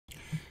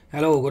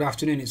Hello, good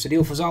afternoon. It's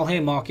Adil Fazal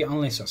here, market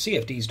analyst at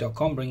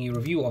CFDs.com, bringing you a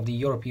review of the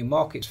European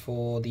markets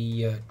for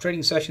the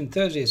trading session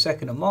Thursday,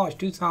 2nd of March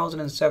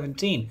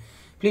 2017.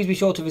 Please be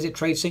sure to visit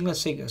Trade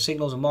Signals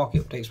and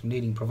market updates from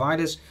leading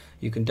providers.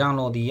 You can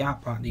download the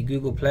app at the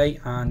Google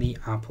Play and the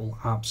Apple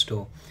App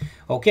Store.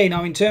 Okay,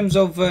 now in terms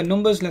of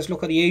numbers, let's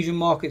look at the Asian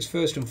markets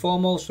first and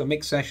foremost. A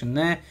mixed session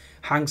there.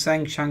 Hang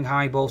Seng,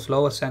 Shanghai both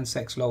lower,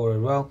 Sensex lower as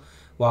well,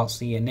 whilst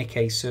the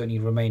Nikkei certainly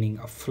remaining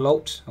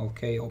afloat,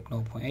 okay, up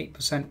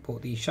 0.8%,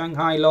 but the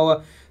Shanghai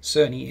lower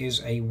certainly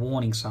is a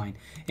warning sign.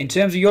 In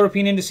terms of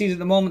European indices at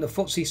the moment,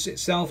 the FTSE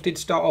itself did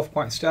start off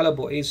quite stellar,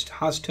 but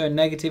has turned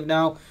negative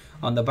now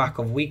on the back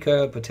of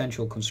weaker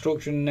potential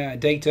construction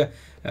data,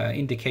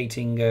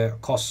 indicating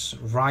costs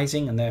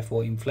rising and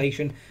therefore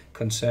inflation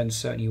concerns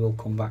certainly will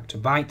come back to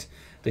bite.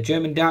 The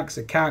German DAX,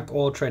 the CAC,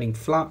 all trading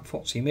flat.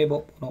 FTSE MIB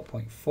up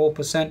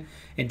 0.4%.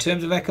 In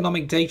terms of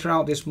economic data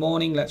out this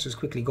morning, let's just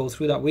quickly go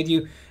through that with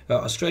you.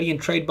 Australian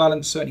trade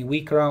balance certainly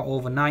weaker out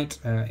overnight,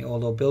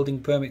 although building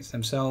permits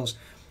themselves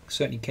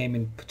certainly came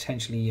in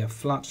potentially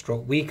flat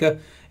stroke weaker.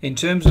 In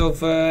terms of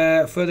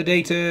further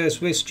data,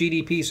 Swiss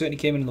GDP certainly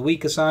came in on the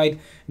weaker side.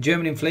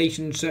 German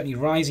inflation certainly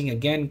rising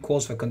again,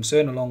 cause for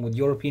concern, along with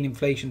European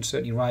inflation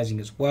certainly rising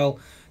as well.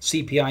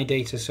 CPI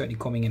data certainly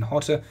coming in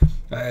hotter,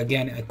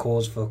 again a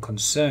cause for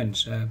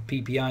concerns.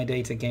 PPI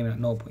data came in at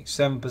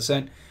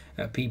 0.7%,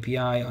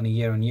 PPI on a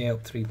year-on-year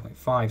up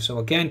 3.5%. So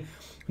again,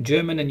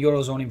 German and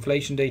Eurozone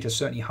inflation data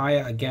certainly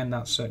higher. Again,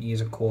 that certainly is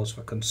a cause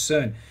for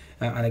concern.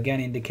 And again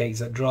indicates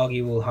that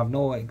Draghi will have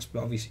no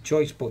obviously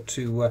choice but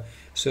to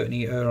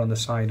certainly err on the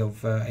side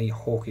of a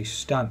hawkish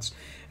stance.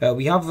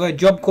 We have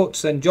job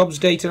cuts and jobs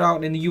data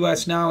out in the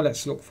US now.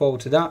 Let's look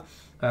forward to that.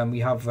 We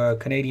have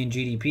Canadian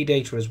GDP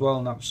data as well,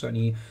 and that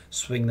certainly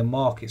swing the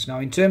markets. Now,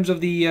 in terms of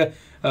the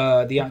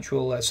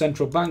actual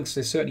central banks,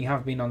 they certainly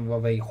have been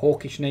of a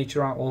hawkish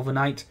nature out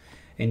overnight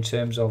in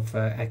terms of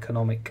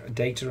economic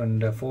data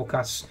and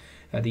forecasts.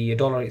 The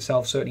dollar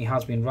itself certainly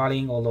has been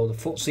rallying, although the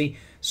FTSE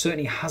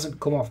certainly hasn't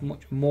come off much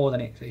more than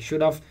it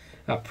should have.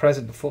 At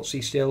present, the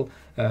FTSE still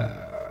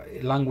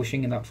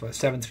languishing in that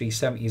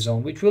 7370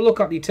 zone, which we'll look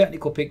at the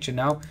technical picture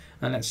now,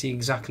 and let's see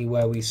exactly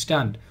where we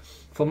stand.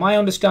 For my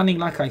understanding,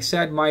 like I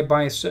said, my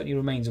bias certainly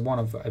remains one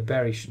of a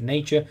bearish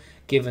nature,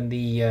 given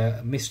the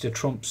Mr.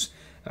 Trump's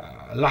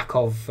lack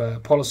of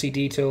policy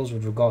details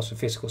with regards to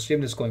fiscal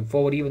stimulus going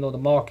forward, even though the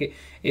market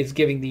is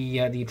giving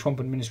the Trump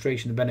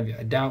administration the benefit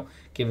of doubt,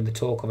 given the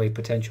talk of a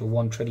potential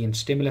 $1 trillion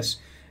stimulus.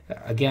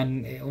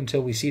 Again,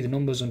 until we see the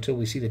numbers, until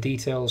we see the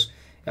details,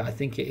 I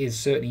think it is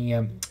certainly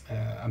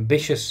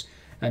ambitious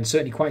and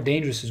certainly quite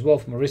dangerous as well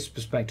from a risk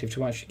perspective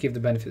to actually give the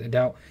benefit of the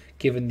doubt,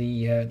 given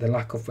the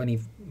lack of any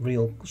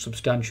real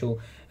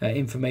substantial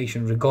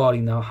information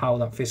regarding how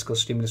that fiscal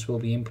stimulus will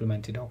be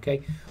implemented.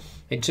 Okay.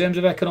 In terms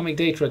of economic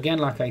data, again,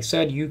 like I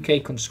said,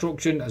 UK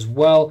construction as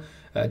well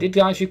did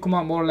actually come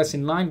out more or less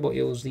in line, but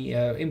it was the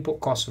input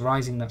costs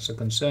rising that's a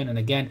concern. And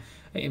again,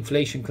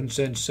 inflation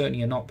concerns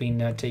certainly are not being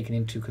taken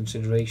into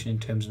consideration in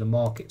terms of the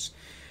markets.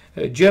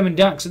 German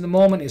DAX at the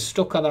moment is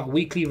stuck at that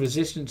weekly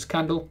resistance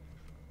candle.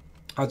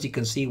 As you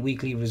can see,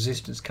 weekly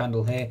resistance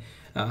candle here.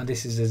 And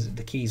this is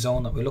the key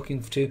zone that we're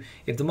looking to.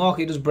 If the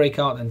market does break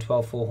out, then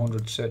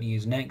 12,400 certainly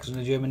is next on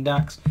the German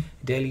DAX.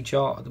 Daily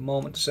chart at the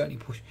moment certainly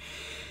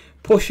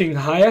pushing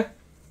higher.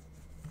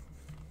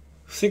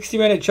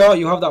 60-minute chart,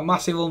 you have that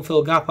massive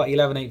unfilled gap at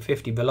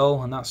 11,850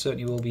 below, and that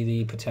certainly will be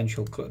the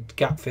potential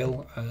gap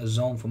fill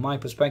zone from my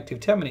perspective.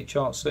 10-minute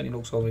chart certainly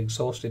looks over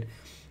exhausted,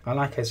 and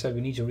like I said,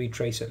 we need to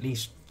retrace at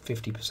least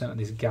 50% of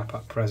this gap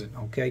at present.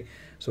 Okay,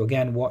 so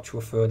again, watch for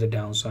further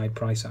downside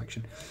price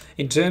action.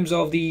 In terms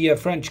of the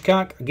French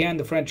CAC, again,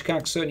 the French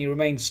CAC certainly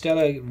remains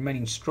stellar,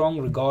 remaining strong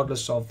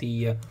regardless of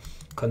the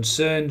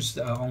concerns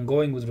that are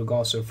ongoing with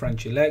regards to the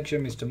French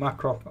election. Mr.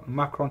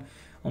 Macron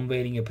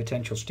unveiling a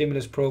potential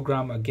stimulus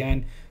program,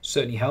 again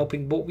certainly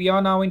helping, but we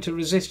are now into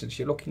resistance.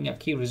 You're looking at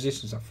key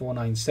resistance at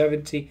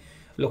 4970,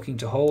 looking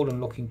to hold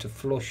and looking to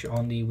flush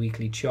on the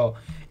weekly chart.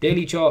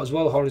 Daily chart as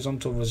well,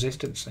 horizontal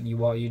resistance, and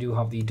you do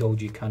have the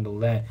doji candle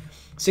there.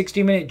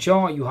 60-minute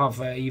chart, you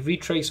have a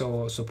retrace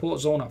or support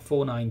zone at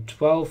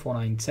 4912,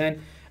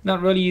 4910. That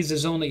really is the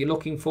zone that you're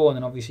looking for, and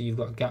then obviously you've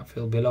got a gap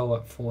fill below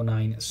at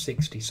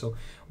 4960. So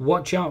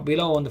watch out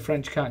below on the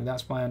French CAC.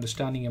 That's my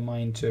understanding and my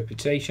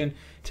interpretation.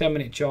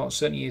 10-minute chart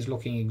certainly is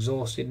looking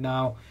exhausted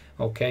now.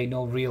 Okay,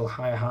 no real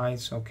higher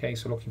highs. Okay,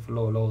 so looking for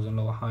lower lows and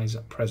lower highs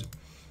at present.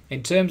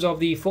 In terms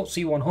of the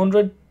FTSE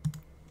 100,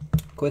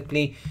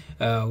 quickly,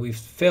 we've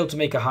failed to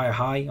make a higher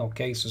high.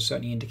 Okay, so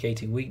certainly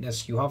indicating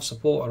weakness. You have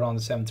support around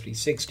the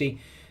 7360.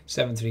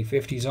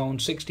 7350 zone.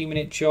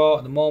 60-minute chart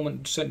at the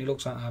moment certainly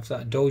looks like after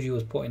that doji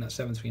was put in at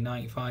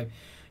 7395,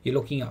 you're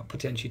looking at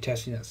potentially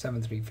testing that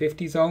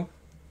 7350 zone.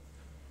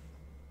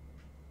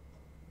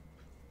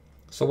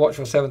 So watch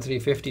for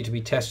 7350 to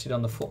be tested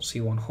on the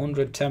FTSE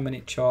 100.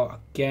 10-minute chart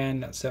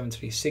again at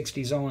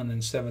 7360 zone, and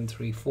then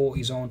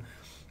 7340 zone,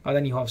 and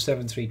then you have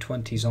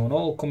 7320 zone,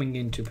 all coming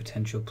into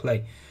potential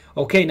play.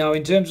 Okay, now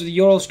in terms of the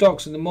Euro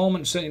stocks at the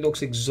moment, certainly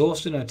looks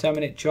exhausted on a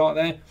 10-minute chart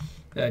there.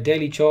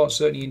 Daily chart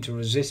certainly into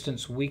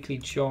resistance. Weekly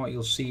chart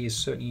you'll see is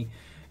certainly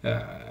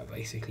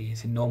basically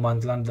it's in no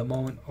man's land at the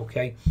moment.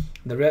 Okay,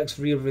 the next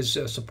real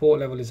support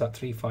level is at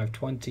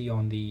 3520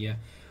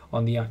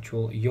 on the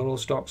actual Euro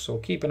stocks, so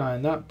keep an eye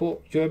on that.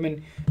 But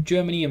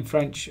Germany and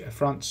France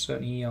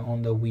certainly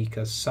on the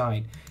weaker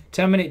side.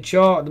 10-minute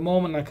chart at the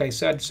moment, like I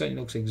said, certainly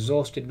looks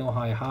exhausted. No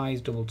higher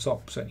highs, double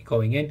top certainly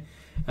going in,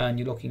 and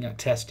you're looking at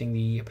testing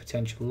the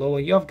potential lower.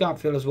 You have gap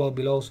fill as well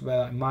below, so bear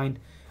that in mind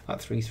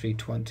at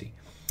 3320.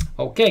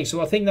 Okay, so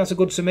I think that's a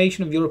good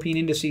summation of European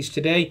indices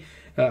today.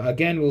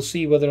 Again, we'll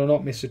see whether or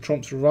not Mr.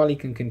 Trump's rally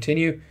can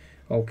continue.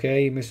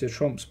 Okay, Mr.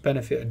 Trump's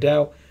benefit of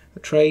doubt.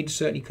 The trade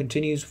certainly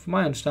continues. From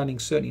my understanding,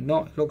 certainly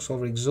not. It looks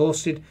over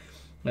exhausted.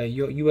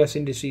 US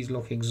indices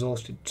look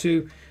exhausted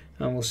too.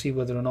 And we'll see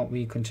whether or not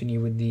we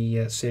continue with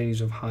the series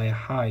of higher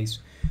highs.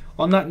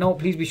 On that note,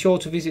 please be sure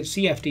to visit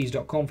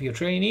cfds.com for your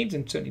trading needs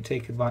and certainly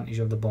take advantage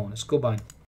of the bonus. Goodbye.